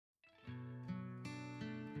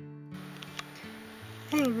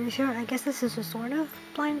Hey, sure, I guess this is a sort of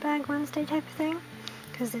Blind Bag Wednesday type of thing,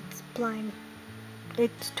 because it's blind,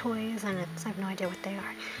 it's toys, and I have no idea what they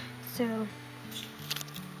are. So,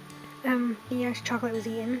 the chocolate was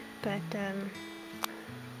eaten, but,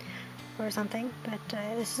 or something, but,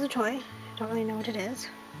 this is a toy. I don't really know what it is.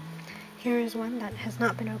 Here is one that has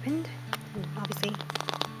not been opened, and obviously,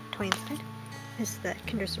 toy inside. This is the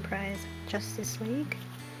Kinder Surprise Justice League.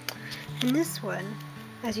 And this one,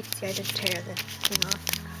 as you can see, I did tear the thing off.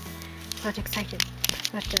 Not excited,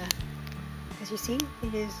 but as you see,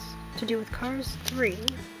 it is to do with Cars 3,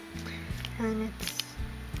 and it's,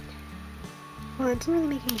 well, it didn't really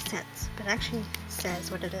make any sense, but it actually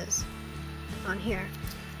says what it is on here,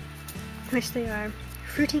 which they are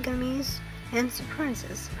fruity gummies and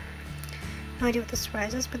surprises. No idea what the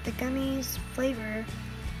surprise is, but the gummies flavor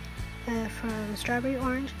from strawberry,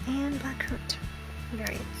 orange, and blackcurrant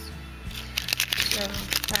variants. So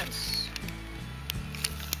that's,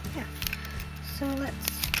 yeah. So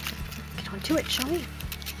let's get on to it, shall we?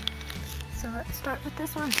 So let's start with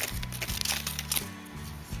this one. So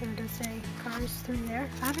it does say Cars 3 there.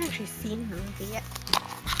 I haven't actually seen the movie yet.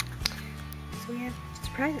 So we have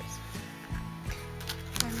surprises.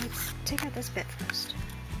 And let's take out this bit first.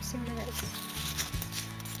 See what it is.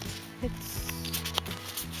 It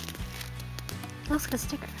looks like a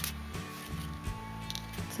sticker.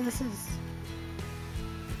 So this is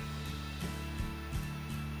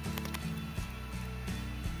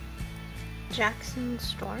Jackson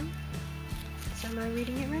Storm. So am I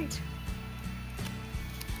reading it right?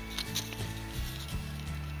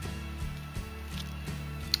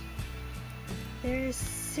 There's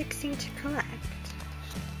 60 to collect.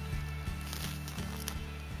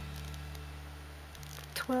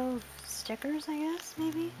 12 stickers, I guess,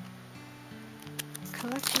 maybe?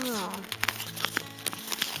 Collect them all.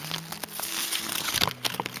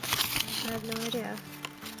 I have no idea.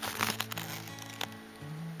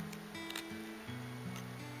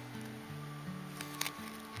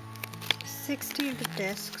 60 of the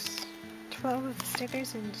discs, 12 of the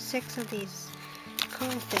stickers, and 6 of these cool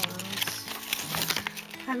things.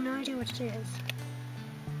 I have no idea what it is.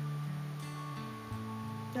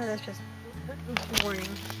 No, that's just a warning.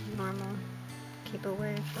 Normal. Keep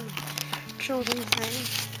away from children's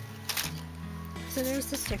things. So there's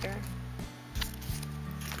the sticker.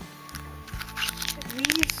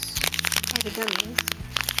 These are the gummies.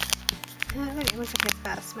 Look, it looks like it's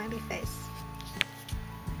got a smiley face.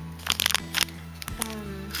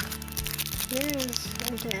 Here's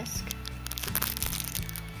a disc.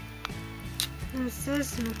 And it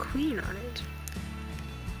says McQueen on it.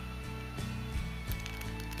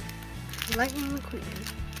 Lightning McQueen.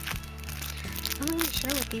 I'm not really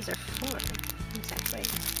sure what these are for, exactly.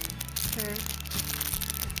 They're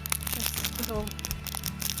just little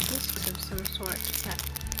discs of some sort that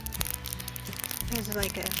there's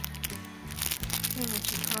like a thing that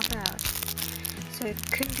you pop out. So it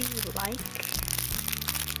could be like,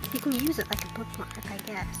 you can use it like a bookmark, I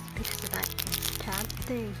guess, because of that tab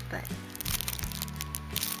thing, but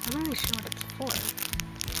I'm not really sure what it's for.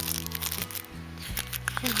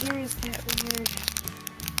 And here is that weird,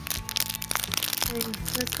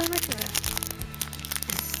 it's kind of like a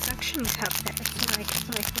suction cup there, so like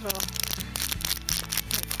little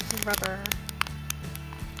like rubber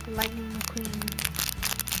Lightning McQueen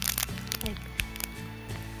like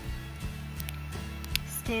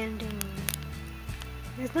standing.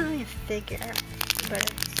 It's not really a figure, but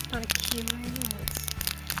it's not a keyring.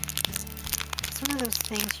 It's one of those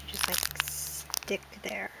things you just like stick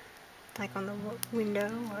there, like on the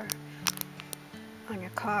window or on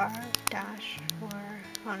your car dash or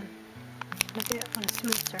on a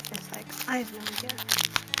smooth surface. Like, I have no idea,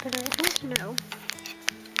 but I want to know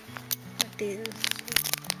what these.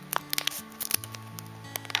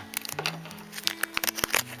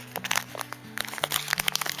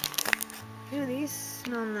 Ooh, these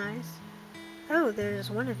smell nice. Oh, there's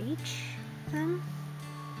one of each then?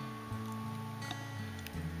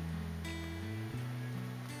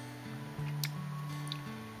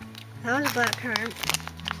 That was blackcurrant.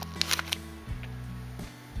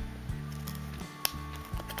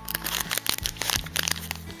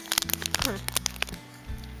 Huh.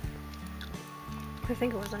 I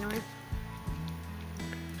think it was annoying.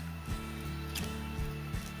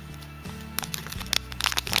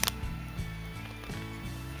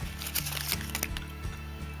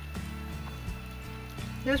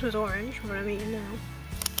 This was orange, what I'm eating now.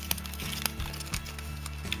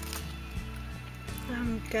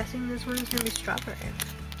 I'm guessing this one's gonna be strawberry.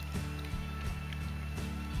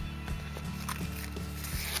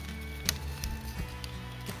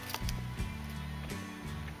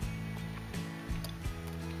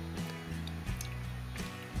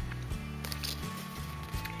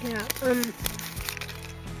 Yeah,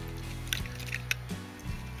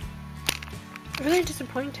 really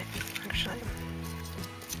disappointing, actually.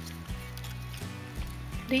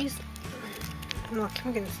 These, well,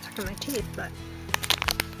 I'm getting stuck in my teeth, but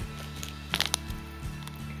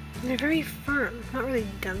they're very firm, not really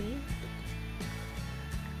gummy.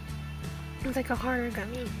 It's like a harder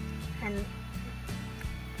gummy, and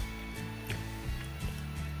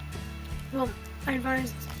well, I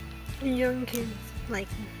advise young kids, like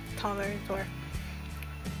toddlers, or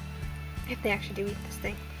if they actually do eat this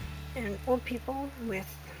thing, and old people with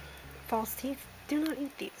false teeth, do not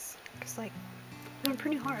eat these, because like, they're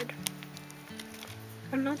pretty hard.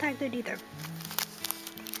 I'm not that good either.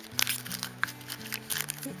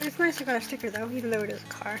 It's nice I got a sticker though, even though it is a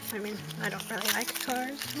car. I mean, I don't really like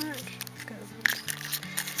cars much, because,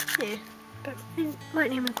 yeah. But in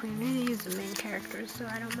Lightning McQueen, they use the main characters, so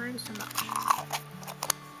I don't mind so much.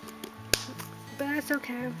 But that's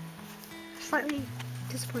okay. Slightly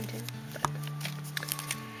disappointed, but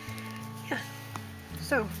yeah.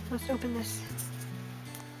 So, let's open this.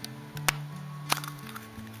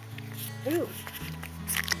 Ooh.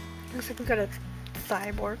 Looks like we got a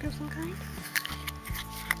cyborg of some kind.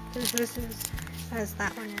 This is, as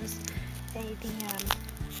that one is,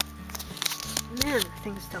 man,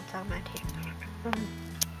 things jumped out of my teeth.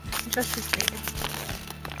 Justice League.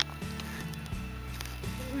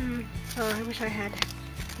 Oh, I wish I had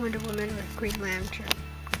Wonder Woman or Green Lantern.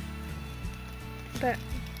 But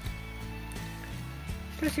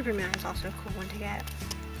Superman is also a cool one to get.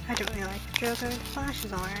 I don't really like the Joker. The Flash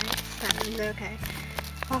is alright. Batman's okay.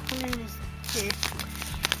 Aquaman is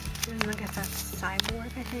and I guess that's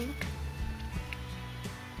Cyborg, I think.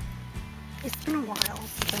 It's been a while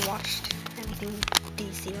since I watched anything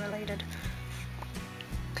DC related.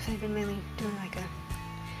 Because I've been mainly doing like a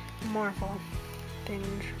Marvel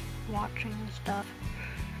binge watching stuff.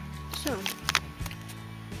 So,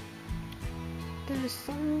 there's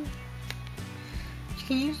some, you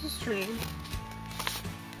can use the string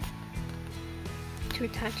to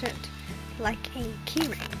attach it like a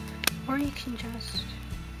keyring, or you can just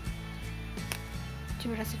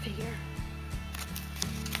do it as a figure.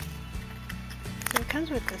 So it comes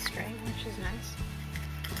with this string, which is nice,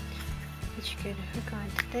 which you could hook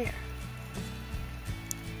onto there.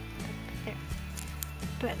 There.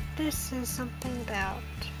 But this is something about,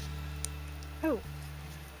 oh,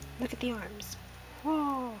 look at the arms.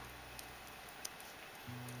 Whoa!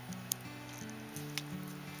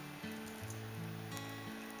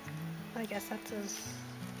 I guess that's as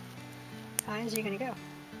high as you're gonna go.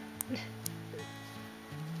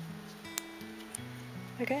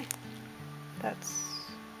 Okay. That's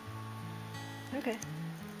okay.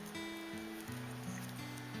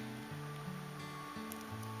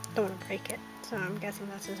 Don't want to break it, so I'm guessing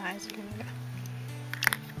that's as high as you're gonna go.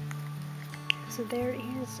 So there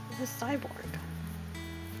is the cyborg.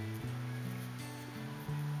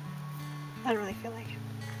 I don't really feel like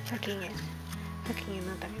hooking him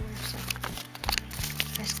up anywhere, so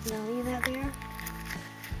I'm just gonna leave that there.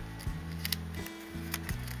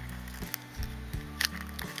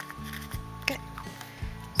 Okay,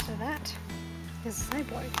 so that is the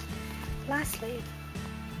cyborg. Lastly,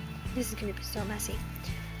 this is gonna be so messy.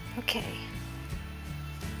 Okay,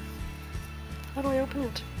 how do I open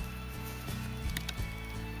it?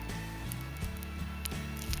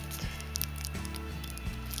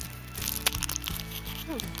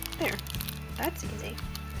 Oh, there. That's easy.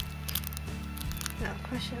 Now,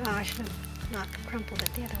 question. Oh, I should have not crumpled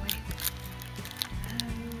it the other way.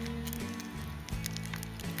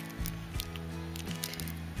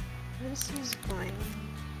 This is going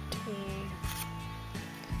to be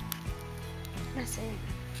messy.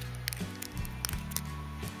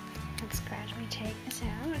 Let's gradually take this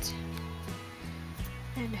out,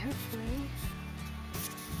 and hopefully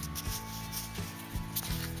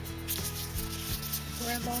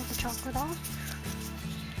rub all the chocolate off.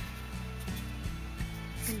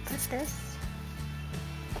 And put this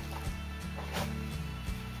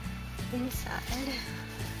inside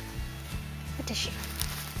the tissue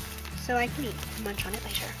so I can munch on it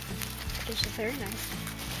later, which is very nice.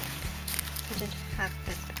 I did have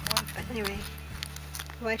this before, but anyway,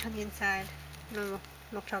 white on the inside, normal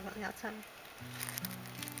milk chocolate on the outside.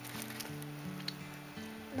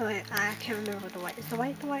 No, I can't remember what the white is. The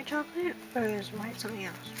white chocolate, or is white something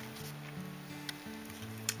else?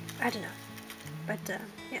 I don't know. But,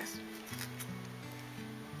 yes.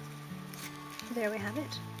 There we have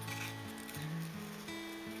it.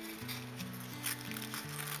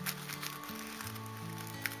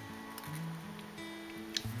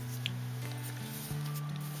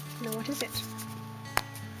 Now what is it?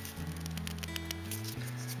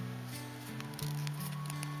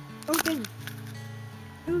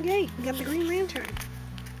 Yay! We got the Green Lantern.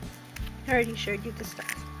 I already showed you the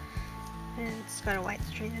stuff. And it's got a white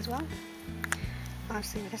string as well.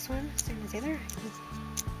 Obviously with this one, same as the other.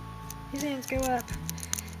 His hands go up.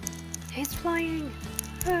 He's flying!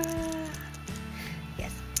 Ah.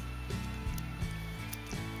 Yes.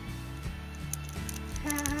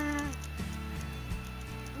 Ah.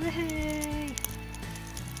 Hey!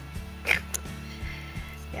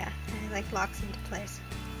 Yeah, and it like locks into place.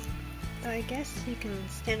 So I guess you can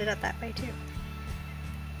stand it up that way too.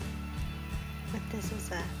 But this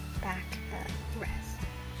is a back rest.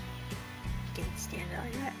 You can stand it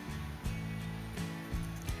on your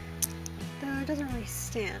Though it doesn't really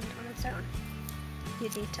stand on its own. You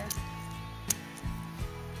need to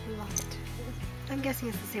lock it. I'm guessing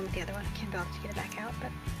it's the same with the other one. I can't be able to get it back out,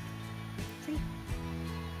 but see?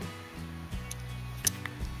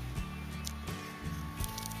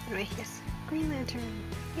 Anyway, yes. Green Lantern.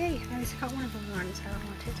 Yay! I always got one of the ones I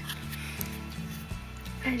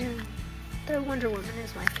wanted. The Wonder Woman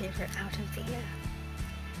is my favorite out of the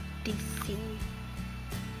DC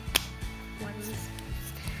ones.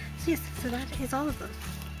 So yes, so that is all of them.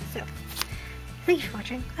 So, thank you for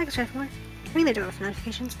watching. Like, subscribe for more. Ring the doorbell for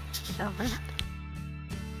notifications. So, I'm out.